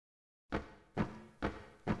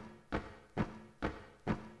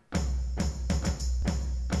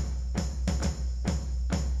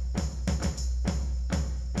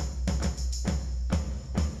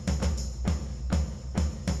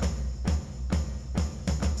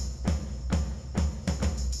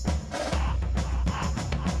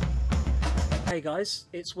Hey guys,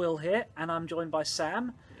 it's Will here, and I'm joined by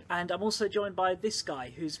Sam, and I'm also joined by this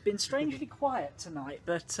guy who's been strangely quiet tonight,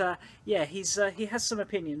 but yeah, he has some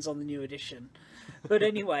opinions on the new edition. But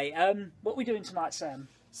anyway, what are we doing tonight, Sam?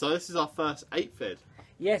 So this is our first 8th ed.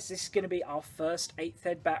 Yes, this is going to be our first 8th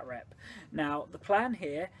ed Batrep. Now, the plan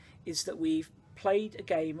here is that we've played a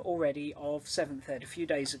game already of 7th ed a few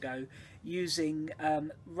days ago using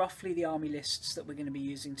roughly the army lists that we're going to be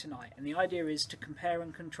using tonight. And the idea is to compare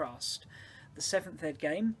and contrast the 7th ed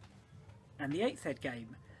game and the 8th ed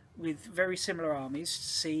game with very similar armies to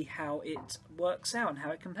see how it works out and how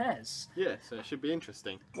it compares. Yeah, so it should be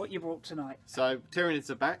interesting. What you brought tonight? So Tyranids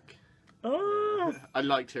are back. Oh! I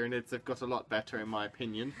like Tyranids, they've got a lot better in my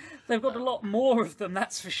opinion. They've got a lot more of them,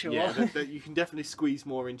 that's for sure. Yeah, you can definitely squeeze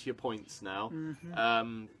more into your points now.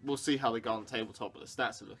 Mm-hmm. We'll see how they go on tabletop, but the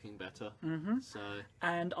stats are looking better. Mm-hmm.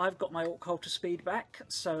 And I've got my Orkz speed back,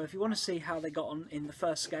 so if you want to see how they got on in the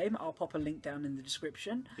first game, I'll pop a link down in the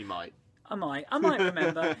description. You might. I might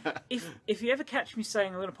remember. If you ever catch me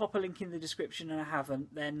saying I'm going to pop a link in the description and I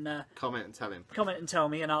haven't, then comment and tell him. Comment and tell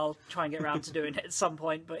me, and I'll try and get around to doing it at some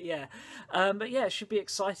point. But yeah, it should be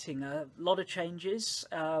exciting. A lot of changes.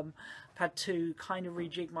 I've had to kind of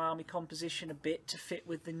rejig my army composition a bit to fit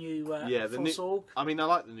with the new Force Org. I mean, I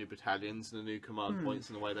like the new battalions and the new command points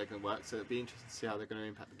and the way they're going to work. So it'd be interesting to see how they're going to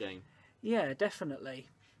impact the game. Yeah, definitely.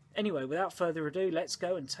 Anyway, without further ado, let's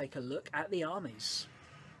go and take a look at the armies.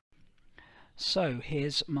 So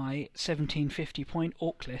here's my 1750 point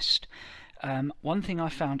Ork list. One thing I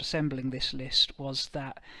found assembling this list was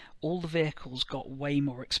that all the vehicles got way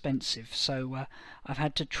more expensive, so I've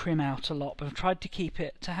had to trim out a lot, but I've tried to keep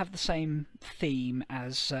it to have the same theme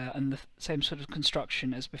as and the same sort of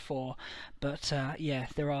construction as before, but yeah,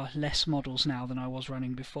 there are less models now than I was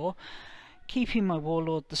running before. Keeping my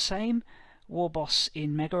Warlord the same, Warboss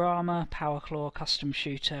in Mega Armour, Power Claw, Custom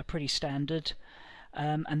Shooter, pretty standard.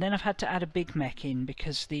 And then I've had to add a big mech in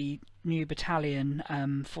because the new battalion,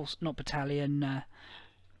 the Force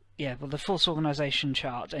Organisation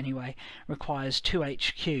chart anyway, requires 2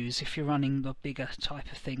 HQs if you're running the bigger type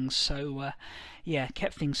of things. So yeah,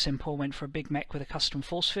 kept things simple, went for a big mech with a custom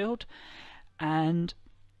force field, and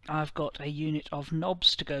I've got a unit of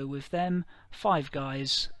knobs to go with them, 5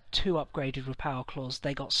 guys, 2 upgraded with Power Claws.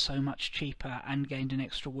 They got so much cheaper and gained an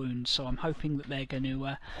extra wound, so I'm hoping that they're going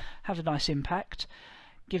to have a nice impact.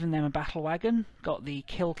 Given them a battle wagon, got the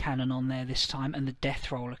kill cannon on there this time, and the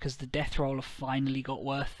death roller, because the death roller finally got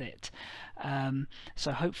worth it.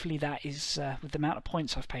 So hopefully that is, with the amount of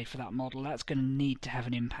points I've paid for that model, that's going to need to have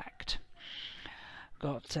an impact.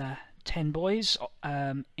 Got 10 boys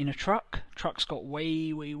in a truck. Truck's got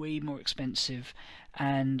way more expensive,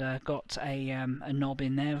 and got a knob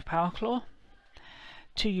in there with Power Claw.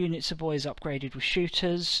 2 units of boys upgraded with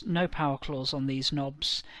shooters, no Power Claws on these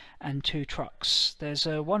knobs, and 2 trucks. There's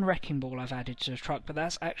 1 wrecking ball I've added to the truck, but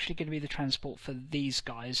that's actually going to be the transport for these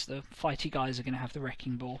guys. The fighty guys are going to have the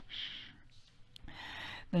wrecking ball.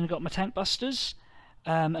 Then I've got my tank busters,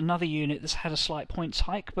 another unit that's had a slight points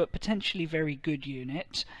hike, but potentially very good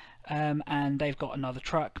unit. And they've got another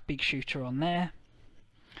truck, big shooter on there.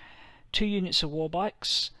 2 units of war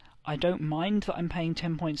bikes. I don't mind that I'm paying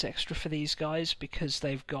 10 points extra for these guys because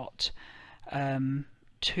they've got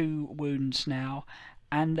 2 wounds now,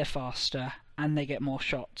 and they're faster, and they get more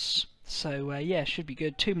shots. So yeah, should be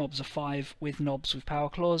good. 2 mobs of 5 with knobs with Power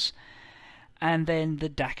Claws. And then the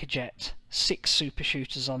Dakka Jet, 6 super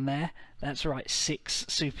shooters on there. That's right, 6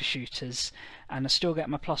 super shooters. And I still get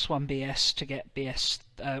my +1 BS to get BS,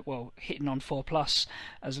 hitting on 4+,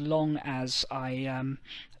 as long as I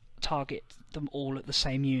target them all at the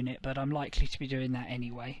same unit, but I'm likely to be doing that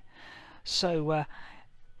anyway. So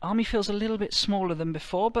army feels a little bit smaller than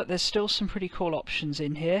before, but there's still some pretty cool options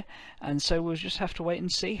in here, and so we'll just have to wait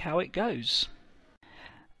and see how it goes.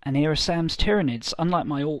 And here are Sam's Tyranids. Unlike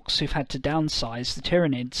my Orks who've had to downsize, the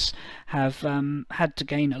Tyranids have had to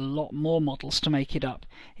gain a lot more models to make it up.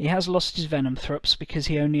 He has lost his Venom Thrups because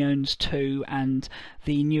he only owns 2, and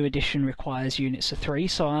the new edition requires units of 3,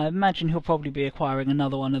 so I imagine he'll probably be acquiring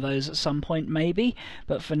another one of those at some point maybe,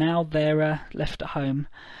 but for now they're left at home.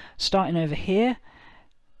 Starting over here,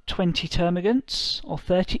 20 Termagants, or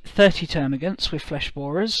 30 Termagants with Flesh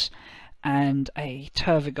Borers, and a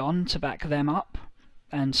Tervigon to back them up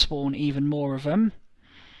and spawn even more of them.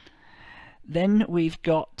 Then we've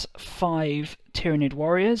got 5 Tyranid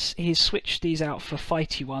warriors. He's switched these out for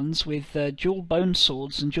fighty ones with dual bone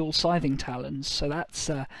swords and dual scything talons, so that's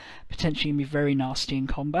potentially going to be very nasty in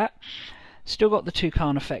combat. Still got the 2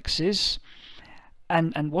 Carnifexes.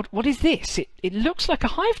 And what is this? It looks like a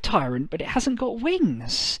hive tyrant, but it hasn't got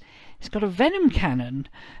wings. He's got a venom cannon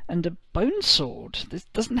and a bone sword. This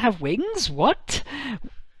doesn't have wings? What?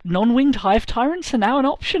 Non-winged hive tyrants are now an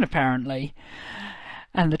option, apparently.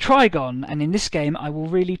 And the Trigon, and in this game I will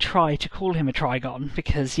really try to call him a Trigon,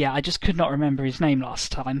 because, yeah, I just could not remember his name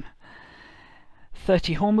last time.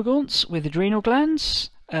 30 Hormagaunts with adrenal glands.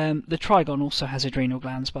 The Trigon also has adrenal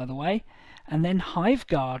glands, by the way. And then Hive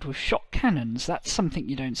Guard with shock cannons. That's something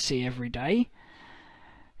you don't see every day.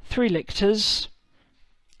 3 Lictors.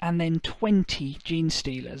 And then 20 Gene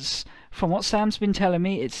Stealers. From what Sam's been telling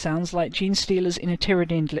me, it sounds like Gene Stealers in a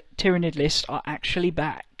Tyranid list are actually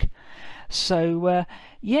back. So,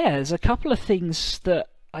 yeah, there's a couple of things that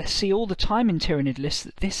I see all the time in Tyranid lists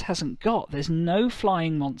that this hasn't got. There's no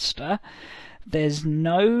flying monster. There's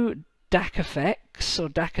no DAC effects or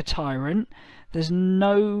DAC Tyrant. There's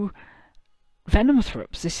no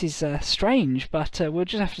Venomthrips. This is strange, but we'll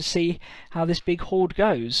just have to see how this big horde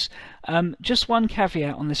goes. Just one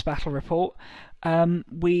caveat on this battle report.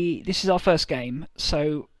 This is our first game,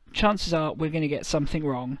 so chances are we're going to get something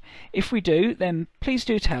wrong. If we do, then please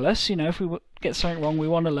do tell us. You know, if we get something wrong, we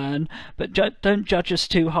want to learn, but don't judge us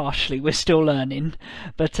too harshly. We're still learning.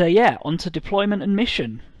 But yeah, on to deployment and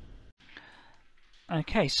mission.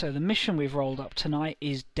 Okay, so the mission we've rolled up tonight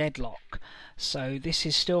is Deadlock. So this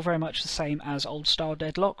is still very much the same as old style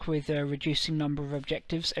Deadlock, with a reducing number of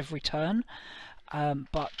objectives every turn.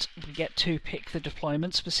 But we get to pick the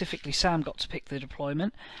deployment. Specifically, Sam got to pick the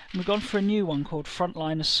deployment. And we've gone for a new one called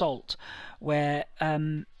Frontline Assault, where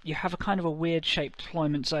you have a kind of a weird shaped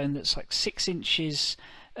deployment zone that's like 6 inches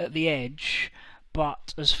at the edge,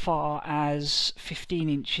 but as far as 15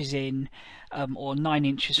 inches in, or 9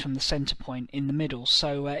 inches from the centre point in the middle.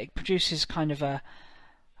 So it produces kind of a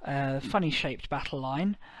funny shaped battle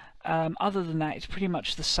line. Other than that, it's pretty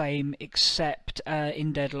much the same, except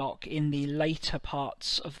in Deadlock, in the later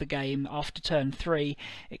parts of the game, after turn 3,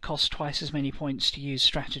 it costs twice as many points to use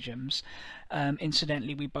stratagems.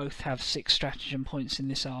 Incidentally, we both have 6 stratagem points in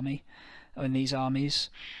this army, or in these armies.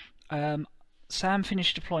 Sam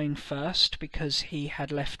finished deploying first because he had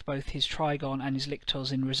left both his Trigon and his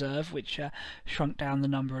Lictors in reserve, which shrunk down the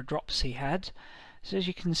number of drops he had. So as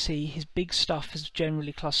you can see, his big stuff is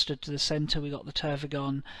generally clustered to the centre. We got the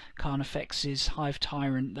Tervigon, Carnifexes, Hive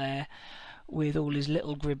Tyrant there, with all his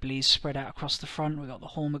little Gribblies spread out across the front. We got the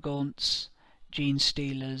Hormagaunts, Gene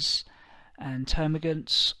Stealers, and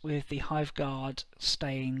Termagants, with the Hive Guard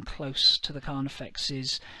staying close to the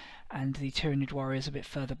Carnifexes, and the Tyranid warriors a bit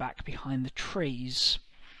further back behind the trees.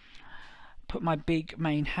 Put my big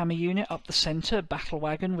main hammer unit up the centre, battle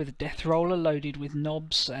wagon with a death roller loaded with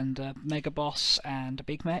knobs and a mega boss and a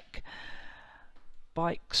big mech.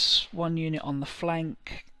 Bikes, 1 unit on the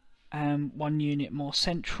flank, 1 unit more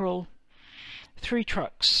central. 3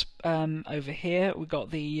 trucks over here. We've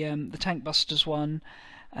got the tank busters one,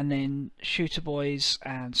 and then shooter boys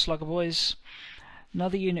and slugger boys.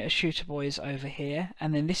 Another unit of shooter boys over here,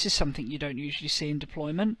 and then this is something you don't usually see in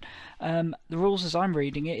deployment. The rules as I'm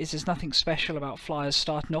reading it is there's nothing special about flyers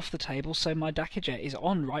starting off the table, so my Dakajet is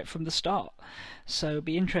on right from the start. So it'll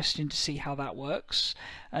be interesting to see how that works.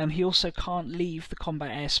 He also can't leave the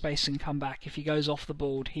combat airspace and come back. If he goes off the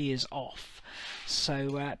board, he is off.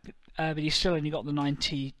 So, but he's still only got the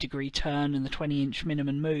 90-degree turn and the 20-inch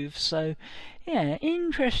minimum move, so yeah,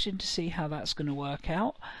 interesting to see how that's going to work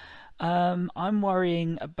out. I'm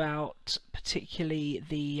worrying about particularly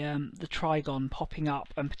the Trigon popping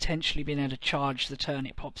up and potentially being able to charge the turn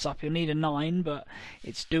it pops up. You'll need a 9, but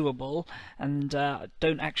it's doable, and I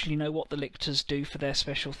don't actually know what the Lictors do for their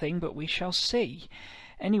special thing, but we shall see.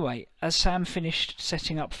 Anyway, as Sam finished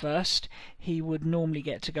setting up first, he would normally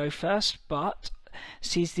get to go first, but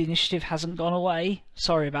sees the initiative hasn't gone away.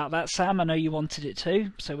 Sorry about that, Sam, I know you wanted it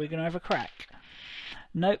to, so we're going to have a crack.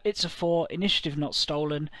 Nope, it's a 4, initiative not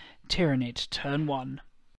stolen, Tyranid, turn 1.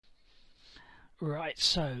 Right,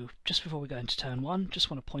 so just before we go into turn 1, just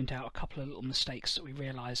want to point out a couple of little mistakes that we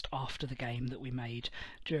realised after the game that we made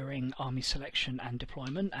during army selection and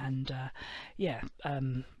deployment, and yeah,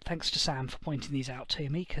 thanks to Sam for pointing these out to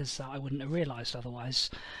me, because I wouldn't have realised otherwise.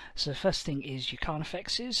 So the first thing is your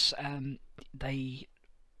Carnifexes. They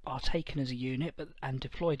are taken as a unit and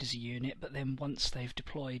deployed as a unit, but then once they've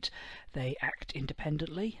deployed they act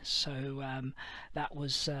independently, so that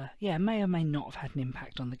was yeah, may or may not have had an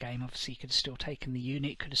impact on the game. Obviously you could have still taken the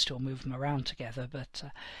unit, could have still moved them around together, but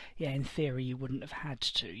yeah, in theory you wouldn't have had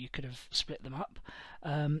to, you could have split them up.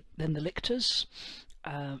 Then the Lictors,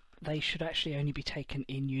 they should actually only be taken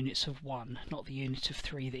in units of 1, not the unit of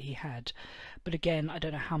 3 that he had, but again I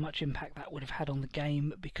don't know how much impact that would have had on the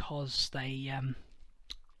game, because they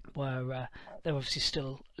where they're obviously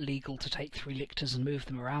still legal to take 3 lictors and move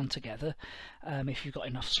them around together if you've got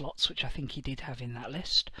enough slots, which I think he did have in that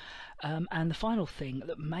list. And the final thing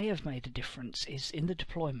that may have made a difference is in the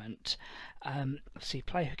deployment. See,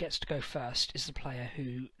 the player who gets to go first is the player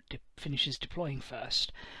who finishes deploying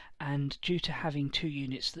first, and due to having 2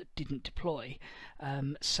 units that didn't deploy,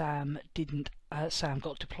 Sam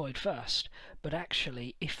got deployed first. But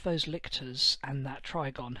actually, if those lictors and that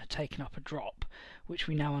Trigon had taken up a drop, which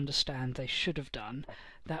we now understand they should have done,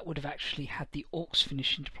 that would have actually had the Orkz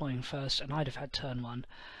finishing deploying first, and I'd have had turn 1.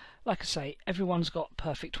 Like I say, everyone's got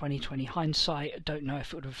perfect 20/20 hindsight. I don't know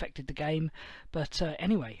if it would have affected the game, but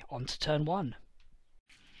anyway, on to turn 1.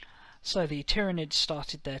 So the Tyranids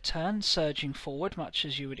started their turn, surging forward, much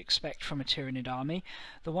as you would expect from a Tyranid army.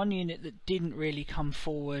 The one unit that didn't really come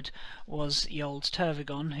forward was the old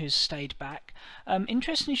Tervigon, who's stayed back.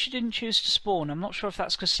 Interestingly, she didn't choose to spawn. I'm not sure if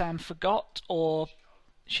that's because Sam forgot or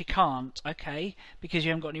she can't. Okay, because you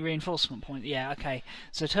haven't got any reinforcement points. Yeah, okay.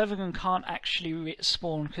 So Tervigon can't actually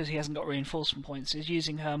spawn because he hasn't got reinforcement points. He's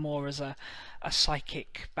using her more as a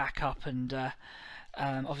psychic backup, and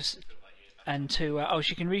obviously, and to oh,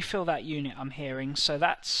 she can refill that unit, I'm hearing. So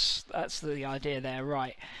that's the idea there,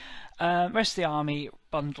 right? Rest of the army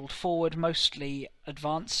bundled forward, mostly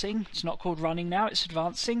advancing. It's not called running now, it's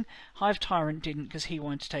advancing. Hive Tyrant didn't because he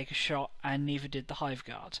wanted to take a shot, and neither did the Hive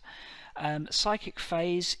Guard. Psychic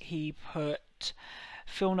phase, he put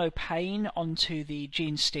Feel No Pain onto the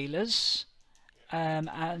Gene Stealers,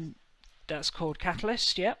 and that's called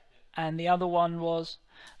Catalyst, yep. And the other one was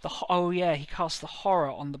he cast the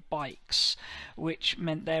Horror on the bikes, which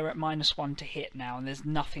meant they're at -1 to hit now, and there's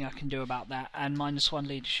nothing I can do about that, and -1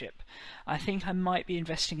 leadership. I think I might be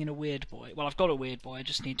investing in a Weird Boy. Well, I've got a Weird Boy, I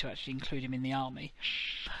just need to actually include him in the army.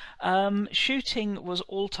 Shooting was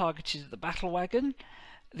all targeted at the battle wagon.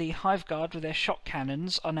 The Hive Guard with their shock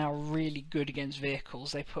cannons are now really good against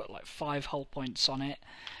vehicles. They put like 5 hull points on it.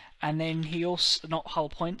 And then he also, not hull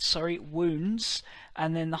points, sorry, wounds.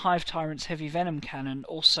 And then the Hive Tyrant's heavy venom cannon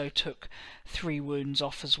also took 3 wounds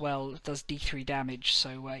off as well. It does D3 damage,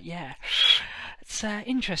 so yeah. It's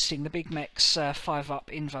interesting. The big mech's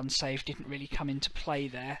 5-up invuln save didn't really come into play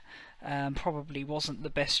there. Probably wasn't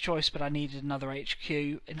the best choice, but I needed another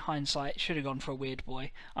HQ. In hindsight, should have gone for a Weird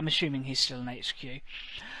Boy. I'm assuming he's still an HQ.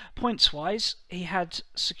 Points-wise, he had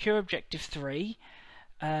Secure Objective 3,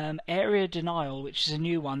 Area Denial, which is a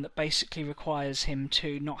new one that basically requires him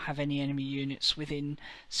to not have any enemy units within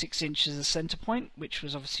 6 inches of the centre point, which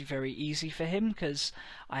was obviously very easy for him because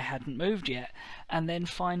I hadn't moved yet. And then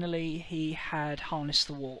finally he had Harness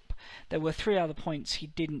the Warp. There were 3 other points he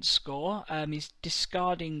didn't score. He's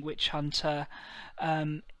discarding Witch Hunter,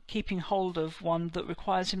 keeping hold of one that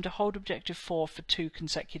requires him to hold Objective 4 for 2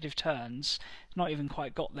 consecutive turns. Not even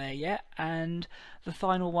quite got there yet. And the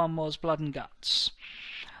final one was Blood and Guts.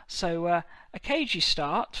 So a cagey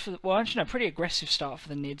start, well actually no, pretty aggressive start for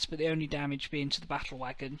the Nids, but the only damage being to the battle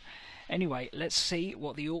wagon. Anyway, let's see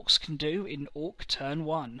what the Orks can do in Ork turn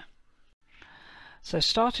 1. So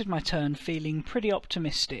started my turn feeling pretty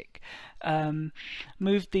optimistic.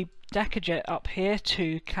 Moved the Dakajet up here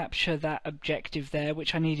to capture that objective there,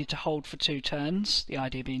 which I needed to hold for 2 turns, the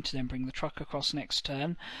idea being to then bring the truck across next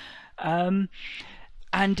turn.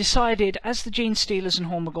 And decided, as the Gene Stealers and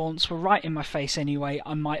Hormagaunts were right in my face anyway,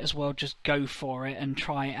 I might as well just go for it and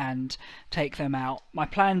try and take them out. My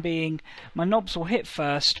plan being, my knobs will hit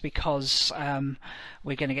first because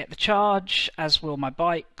we're going to get the charge, as will my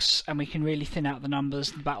bikes, and we can really thin out the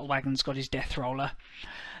numbers. The battle wagon's got his death roller.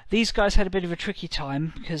 These guys had a bit of a tricky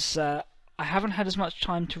time because I haven't had as much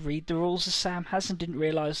time to read the rules as Sam has, and didn't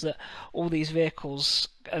realise that all these vehicles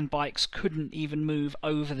and bikes couldn't even move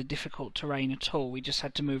over the difficult terrain at all. We just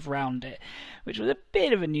had to move around it, which was a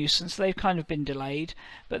bit of a nuisance. They've kind of been delayed,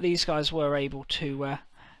 but these guys were able to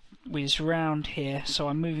whiz round here, so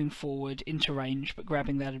I'm moving forward into range but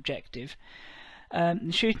grabbing that objective. In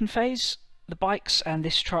the shooting phase, the bikes and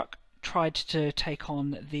this truck tried to take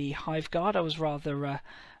on the Hive Guard. I was rather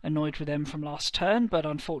annoyed with them from last turn, but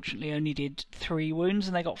unfortunately only did 3 wounds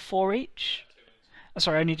and they got 4 each.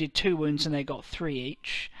 Sorry, I only did 2 wounds and they got 3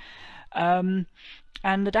 each. And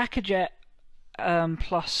the Dakajet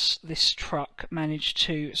plus this truck managed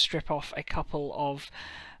to strip off a couple of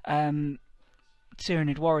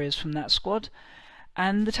Tyranid warriors from that squad.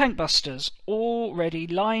 And the Tank Busters already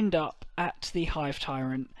lined up at the Hive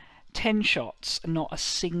Tyrant. 10 shots, not a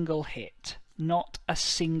single hit. Not a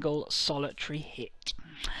single solitary hit.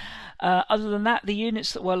 Other than that, the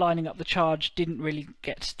units that were lining up the charge didn't really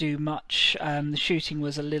get to do much. The shooting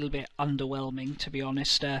was a little bit underwhelming, to be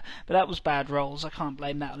honest, but that was bad rolls. I can't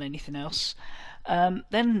blame that on anything else.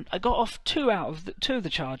 Then I got off two of the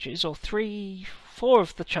charges, or four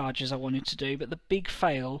of the charges I wanted to do, but the big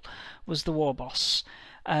fail was the War Boss.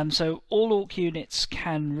 So all Orc units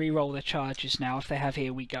can re-roll their charges now if they have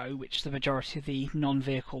Here We Go, which the majority of the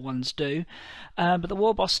non-vehicle ones do. But the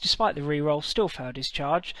War Boss, despite the re-roll, still failed his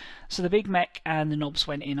charge. So the big mech and the knobs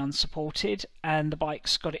went in unsupported, and the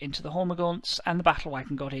bikes got it into the Hormagaunts, and the battle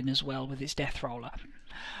wagon got in as well with its death roller.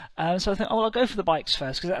 So I think, I'll go for the bikes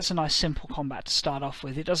first, because that's a nice simple combat to start off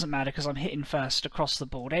with. It doesn't matter because I'm hitting first across the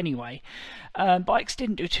board anyway. Bikes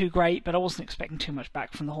didn't do too great, but I wasn't expecting too much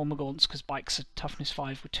back from the Hormagaunts because bikes are toughness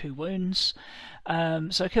 5 with 2 wounds.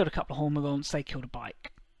 So I killed a couple of Hormagaunts, they killed a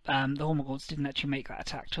bike. The Hormagaunts didn't actually make that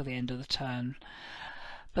attack till the end of the turn.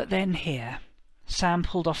 But then here, Sam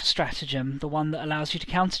pulled off a stratagem, the one that allows you to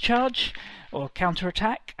countercharge or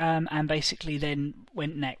counterattack, and basically then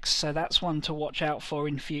went next. So that's one to watch out for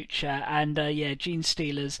in future. And yeah, Gene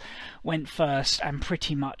Stealers went first and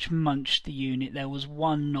pretty much munched the unit. There was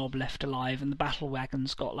one knob left alive, and the battle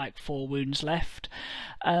wagon's got like 4 wounds left.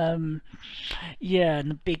 Yeah,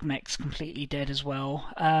 and the big mech's completely dead as well.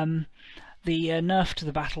 The nerf to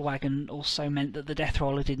the battle wagon also meant that the death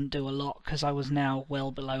roller didn't do a lot because I was now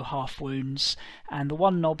well below half wounds, and the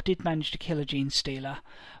one knob did manage to kill a Gene Stealer.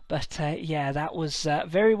 But yeah, that was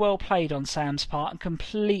very well played on Sam's part and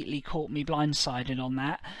completely caught me blindsided on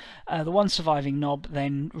that. The one surviving knob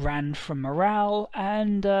then ran from morale,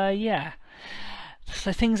 and yeah,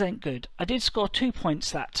 so things ain't good. I did score 2 points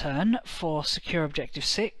that turn for secure objective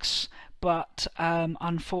 6. But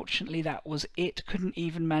unfortunately that was it. Couldn't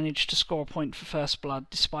even manage to score a point for first blood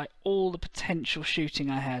despite all the potential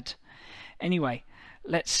shooting I had. Anyway,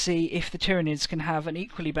 let's see if the Tyranids can have an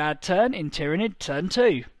equally bad turn in Tyranid turn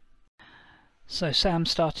 2. So Sam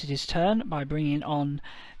started his turn by bringing on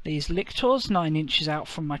these Lictors 9 inches out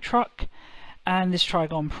from my truck, and this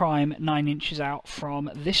Trigon Prime 9 inches out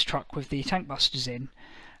from this truck with the tank busters in.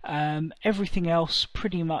 Everything else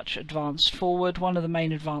pretty much advanced forward. One of the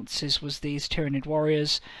main advances was these Tyranid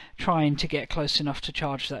warriors trying to get close enough to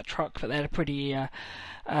charge that truck, but they had a pretty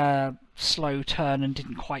slow turn and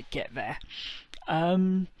didn't quite get there.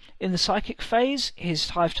 In the psychic phase, his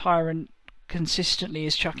Hive Tyrant consistently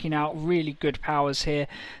is chucking out really good powers here,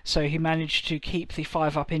 so he managed to keep the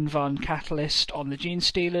 5-up Invarn Catalyst on the Gene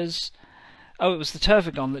Stealers. Oh, it was the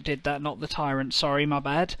Tervigon that did that, not the Tyrant, sorry, my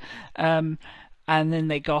bad. And then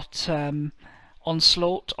they got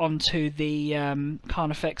Onslaught onto the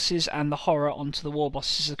Carnifexes and the Horror onto the War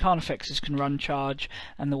Bosses. The Carnifexes can run charge,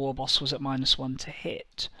 and the War Boss was at -1 to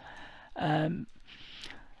hit.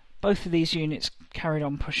 Both of these units carried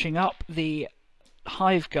on pushing up. The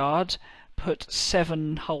Hive Guard put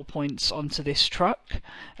 7 hull points onto this truck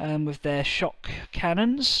with their shock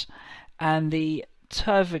cannons, and the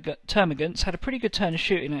Termagants had a pretty good turn of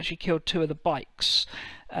shooting and actually killed 2 of the bikes.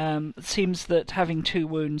 It seems that having 2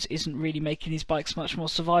 wounds isn't really making these bikes much more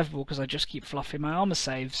survivable because I just keep fluffing my armour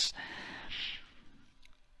saves.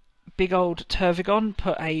 Big old Tervigon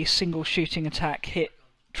put a single shooting attack, hit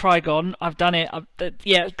Trigon. I've done it.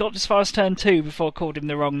 Yeah, got as far as turn 2 before I called him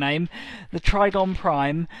the wrong name. The Trigon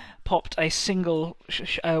Prime popped a single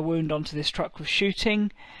wound onto this truck with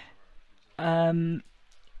shooting. And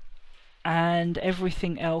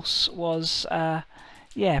everything else was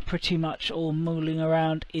yeah, pretty much all mooling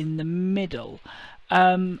around in the middle.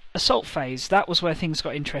 Assault phase, that was where things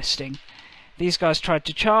got interesting. These guys tried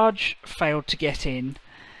to charge, failed to get in.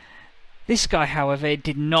 This guy, however,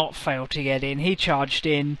 did not fail to get in. He charged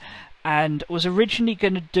in and was originally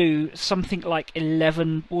going to do something like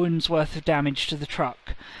 11 wounds worth of damage to the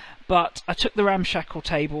truck. But I took the ramshackle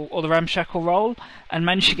table, or the ramshackle roll, and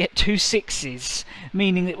managed to get 2 6s,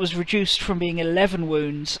 meaning it was reduced from being 11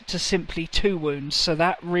 wounds to simply 2 wounds, so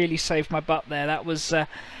that really saved my butt there. That was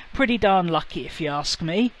pretty darn lucky, if you ask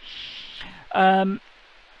me. The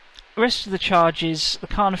rest of the charges, the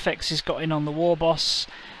Carnifexes got in on the War Boss,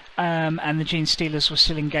 and the Gene Stealers were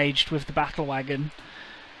still engaged with the battle wagon.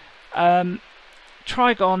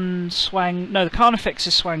 Trigon swang, no, the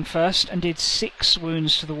Carnifexes swang first and did 6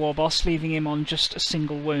 wounds to the War Boss, leaving him on just a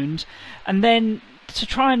single wound. And then, to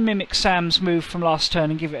try and mimic Sam's move from last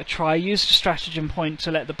turn and give it a try, I used a stratagem point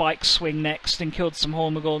to let the bike swing next and killed some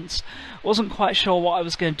Hormagaunts. Wasn't quite sure what I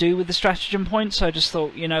was going to do with the stratagem point, so I just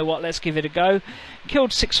thought, you know what, let's give it a go.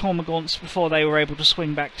 Killed 6 Hormagaunts before they were able to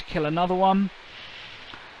swing back to kill another one.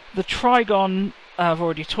 The Trigon I've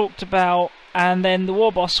already talked about. And then the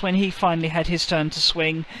War Boss, when he finally had his turn to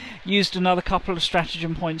swing, used another couple of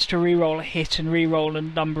stratagem points to re-roll a hit and re-roll a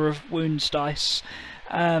number of wounds dice.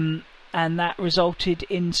 And that resulted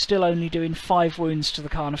in still only doing 5 wounds to the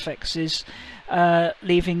Carnifexes,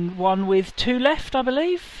 leaving one with 2 left, I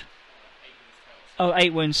believe. Oh,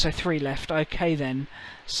 8 wounds, so 3 left. Okay then.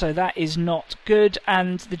 So that is not good,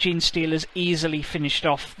 and the Gene Stealers easily finished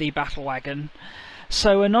off the battle wagon.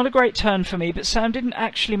 So not a great turn for me, but Sam didn't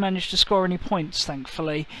actually manage to score any points,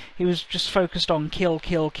 thankfully. He was just focused on kill,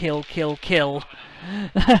 kill, kill, kill, kill.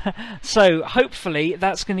 So hopefully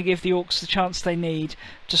that's going to give the Orks the chance they need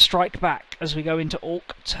to strike back as we go into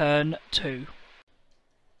Ork turn 2.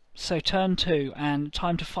 So turn 2, and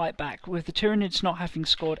time to fight back. With the Tyranids not having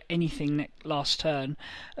scored anything last turn,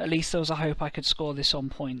 at least there was a hope I could score this on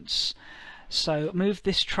points. So move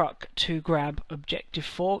this truck to grab objective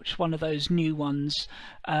 4, which is one of those new ones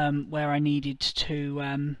where I needed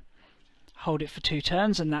to hold it for 2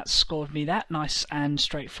 turns, and that scored me that. Nice and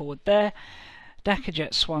straightforward there.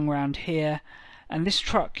 Dakajet swung round here, and this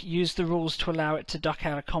truck used the rules to allow it to duck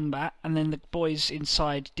out of combat, and then the boys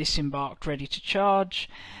inside disembarked ready to charge,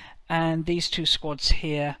 and these 2 squads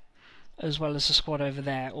here, as well as the squad over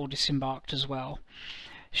there, all disembarked as well.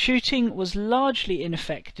 Shooting was largely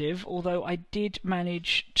ineffective, although I did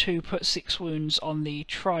manage to put 6 wounds on the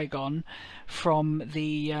Trigon from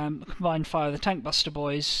the combined fire of the Tankbuster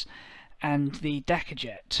boys and the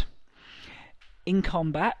Dakajet. In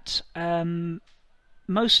combat,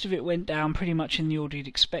 most of it went down pretty much in the order you'd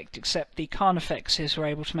expect, except the Carnifexes were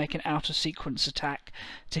able to make an out-of-sequence attack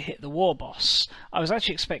to hit the war boss. I was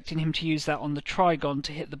actually expecting him to use that on the Trigon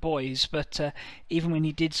to hit the boys, but even when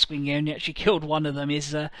he did swing, he only actually killed one of them.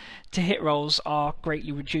 His to-hit rolls are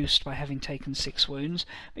greatly reduced by having taken 6 wounds.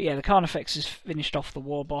 But yeah, the Carnifexes finished off the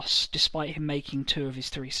war boss, despite him making 2 of his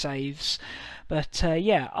 3 saves. But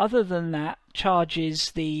yeah, other than that,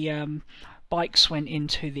 charges, the bikes went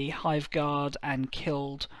into the Hive Guard and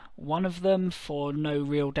killed one of them for no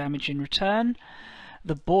real damage in return.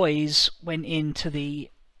 The boys went into the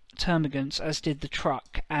Termagants, as did the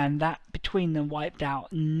truck, and that between them wiped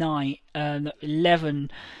out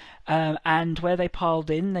 11. And where they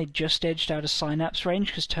piled in, they just edged out of Synapse range,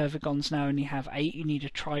 because Tervagons now only have 8. You need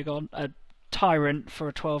a Tyrant for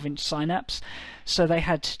a 12-inch Synapse, so they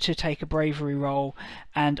had to take a bravery roll,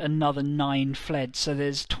 and another 9 fled, so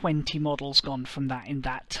there's 20 models gone from that in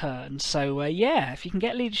that turn. So yeah, if you can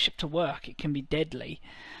get leadership to work, it can be deadly.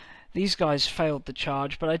 These guys failed the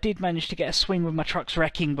charge, but I did manage to get a swing with my truck's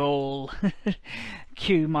wrecking ball.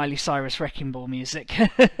 Cue Miley Cyrus wrecking ball music.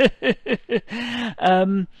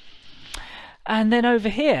 And then over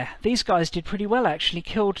here, these guys did pretty well actually,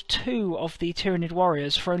 killed 2 of the Tyranid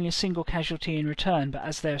warriors for only a single casualty in return, but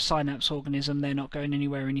as they're a Synapse organism, they're not going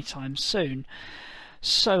anywhere anytime soon.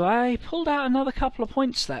 So I pulled out another couple of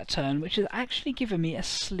points that turn, which has actually given me a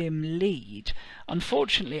slim lead.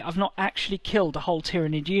 Unfortunately, I've not actually killed a whole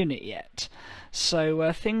Tyranid unit yet,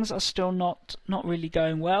 so things are still not really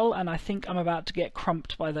going well, and I think I'm about to get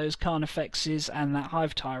crumped by those Carnifexes and that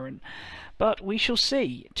Hive Tyrant. But we shall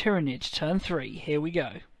see. Tyranid, turn 3, here we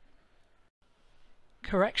go.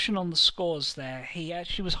 Correction on the scores there. He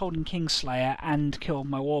actually was holding Kingslayer and killed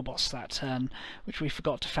my war boss that turn, which we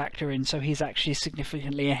forgot to factor in, so he's actually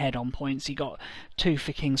significantly ahead on points. He got 2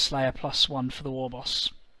 for Kingslayer plus 1 for the war boss.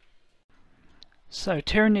 So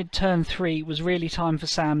Tyranid turn 3 was really time for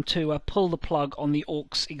Sam to pull the plug on the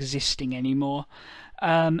Orks existing anymore.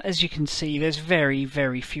 As you can see, there's very,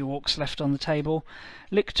 very few Orks left on the table.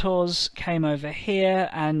 Lictors came over here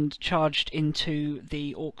and charged into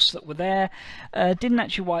the Orks that were there. Didn't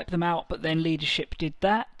actually wipe them out, but then leadership did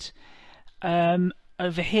that.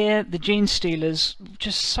 Over here, the Gene Stealers,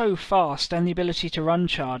 just so fast, and the ability to run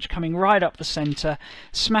charge, coming right up the centre,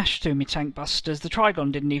 smashed through me Tankbusters. The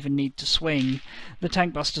Trigon didn't even need to swing. The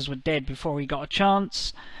Tankbusters were dead before he got a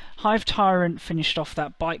chance. Hive Tyrant finished off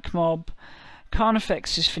that bike mob.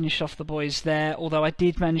 Carnifexes finished off the boys there, although I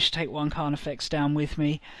did manage to take 1 Carnifex down with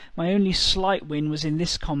me. My only slight win was in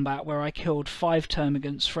this combat, where I killed 5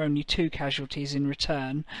 Termagants for only 2 casualties in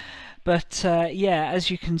return. But yeah, as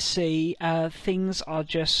you can see, things are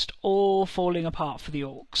just all falling apart for the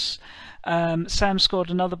Orks. Sam scored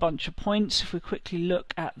another bunch of points. If we quickly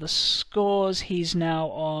look at the scores, he's now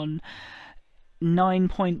on 9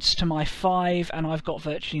 points to my 5, and I've got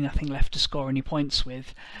virtually nothing left to score any points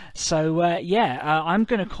with. So yeah, I'm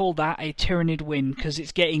going to call that a Tyranid win, because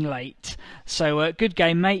it's getting late. So good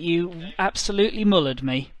game, mate. You absolutely mullered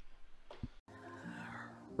me.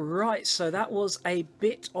 Right, so that was a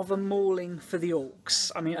bit of a mauling for the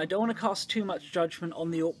Orks. I mean, I don't want to cast too much judgment on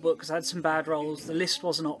the Ork book, because I had some bad rolls, the list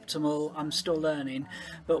wasn't optimal, I'm still learning.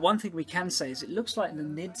 But one thing we can say is it looks like the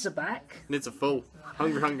Nids are back. Nids are full.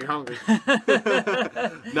 Hungry, hungry, hungry.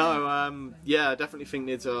 No, yeah, I definitely think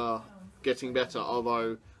Nids are getting better,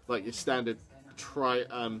 although, like your standard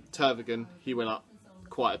Tervagan, he went up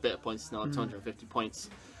quite a bit of points, now 250 points.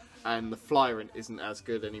 And the Flyrant isn't as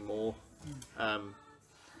good anymore.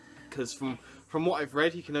 Because from what I've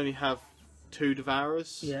read, he can only have 2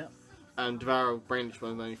 Devourers. Yeah. And Devourer Brandish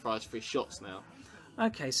one only fires 3 shots now.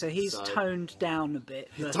 Okay, so he's toned down a bit.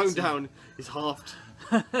 He's toned down. He's halved.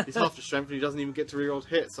 He's half the strength, and he doesn't even get to reroll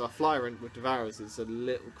hits. So a flyer with Devourers is a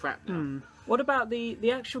little crap now. What about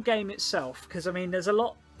the actual game itself? Because I mean, there's a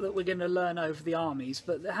lot that we're going to learn over the armies,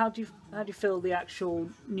 but how do you feel the actual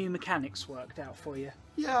new mechanics worked out for you?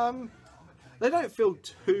 Yeah, they don't feel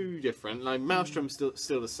too different. Like Maelstrom's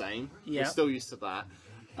still the same. Yeah. We're still used to that,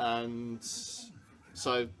 and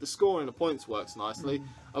so the scoring and the points works nicely.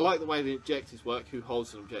 I like the way the objectives work. Who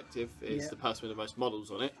holds an objective is the person with the most models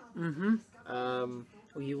on it.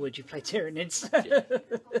 Well, you play Tyranids.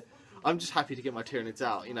 I'm just happy to get my Tyranids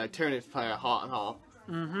out. You know, Tyranids play a heart and heart.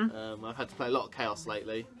 I've had to play a lot of Chaos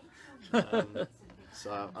lately,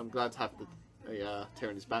 so I'm glad to have the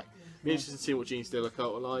Tyranids back. Be interested to see what Gene Stealer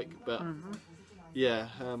cult are like, but yeah,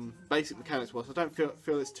 basic mechanics wise, I don't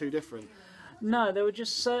feel it's too different. No, there were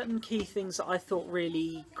just certain key things that I thought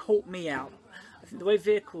really caught me out. I think the way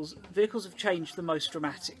vehicles have changed the most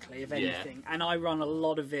dramatically of anything, and I run a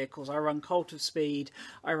lot of vehicles. I run Cult of Speed,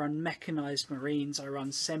 I run Mechanized Marines, I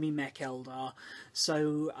run Semi-Mech Eldar,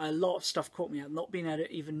 so a lot of stuff caught me out. Not being able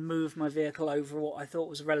to even move my vehicle over what I thought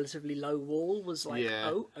was a relatively low wall was like,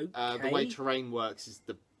 oh, okay. The way terrain works is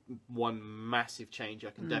the one massive change I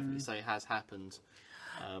can definitely say has happened.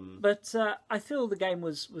 But I feel the game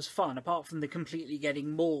was fun, apart from the completely getting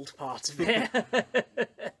mauled part of it.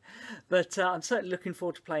 But I'm certainly looking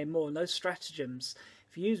forward to playing more. And those stratagems,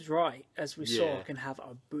 if used right, as we saw, can have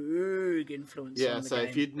a big influence on the game. Yeah, so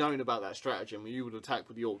if you'd known about that stratagem, you would attack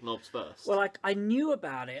with the Orc knobs first. Well, I knew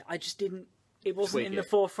about it. I just didn't... It wasn't in the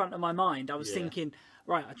forefront of my mind. I was thinking,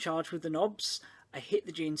 right, I charge with the knobs, I hit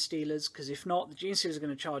the Gene Stealers, because if not, the Gene Stealers are going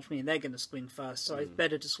to charge me and they're going to swing first, so it's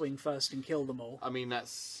better to swing first and kill them all. I mean,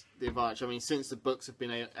 that's the advantage. I mean, since the books have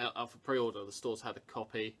been out for pre-order, the store's had a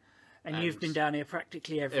copy. And you've been down here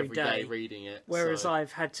practically every day reading it. Whereas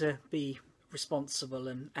I've had to be responsible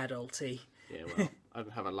and adulty. Yeah, well, I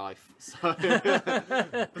don't have a life, so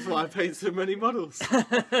that's why I paint so many models.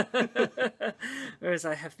 Whereas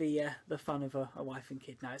I have the fun of a wife and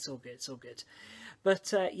kid. No, it's all good, it's all good.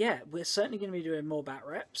 But yeah, we're certainly going to be doing more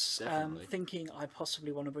Batreps. Thinking I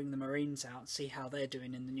possibly want to bring the Marines out and see how they're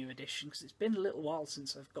doing in the new edition, because it's been a little while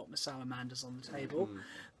since I've got my Salamanders on the table.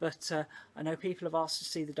 But I know people have asked to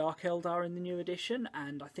see the Dark Eldar in the new edition,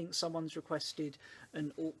 and I think someone's requested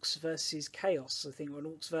an Orkz versus Chaos, I think, or an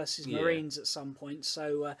Orkz versus Marines at some point.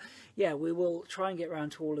 So yeah, we will try and get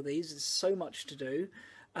around to all of these. There's so much to do.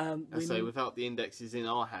 So without the indexes in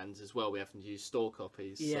our hands as well, we have to use store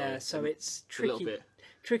copies. Yeah, so it's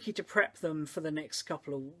tricky to prep them for the next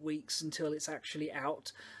couple of weeks until it's actually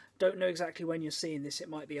out. Don't know exactly when you're seeing this. It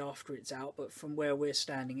might be after it's out, but from where we're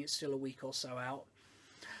standing, it's still a week or so out.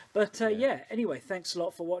 But yeah, anyway, thanks a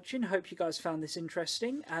lot for watching. Hope you guys found this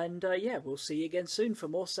interesting, and yeah, we'll see you again soon for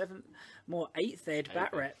more 8th Ed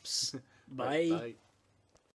Batrep. Bye. Bye.